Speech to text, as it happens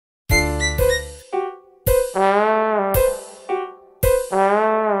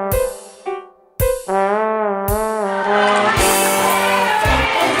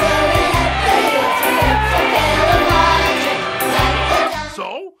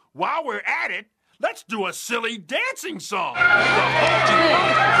while we're at it, let's do a silly dancing song.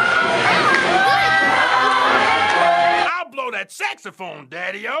 I'll blow that saxophone,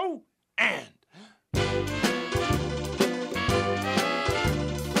 Daddy-O, and...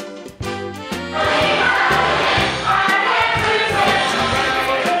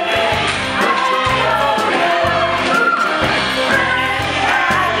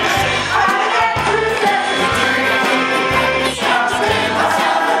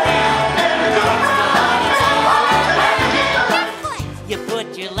 You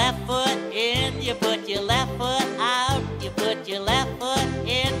put your left foot in, you put your left foot out, you put your left foot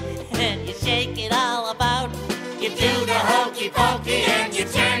in, and you shake it all about. You do the hokey pokey and you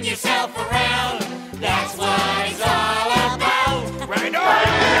turn yourself around. That's what it's all about. Right on!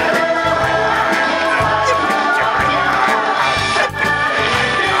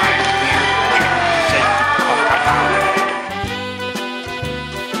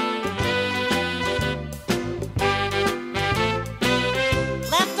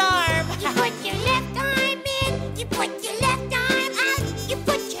 Left arm. You put your left arm in, you put your left arm out, you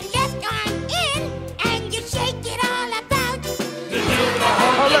put your left arm in, and you shake it all about. You do the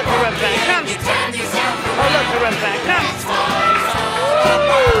hokey look, he went back. and you turn yourself around. Oh, look, he went back. That's what it's all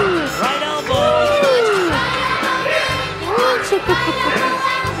about. Right elbow.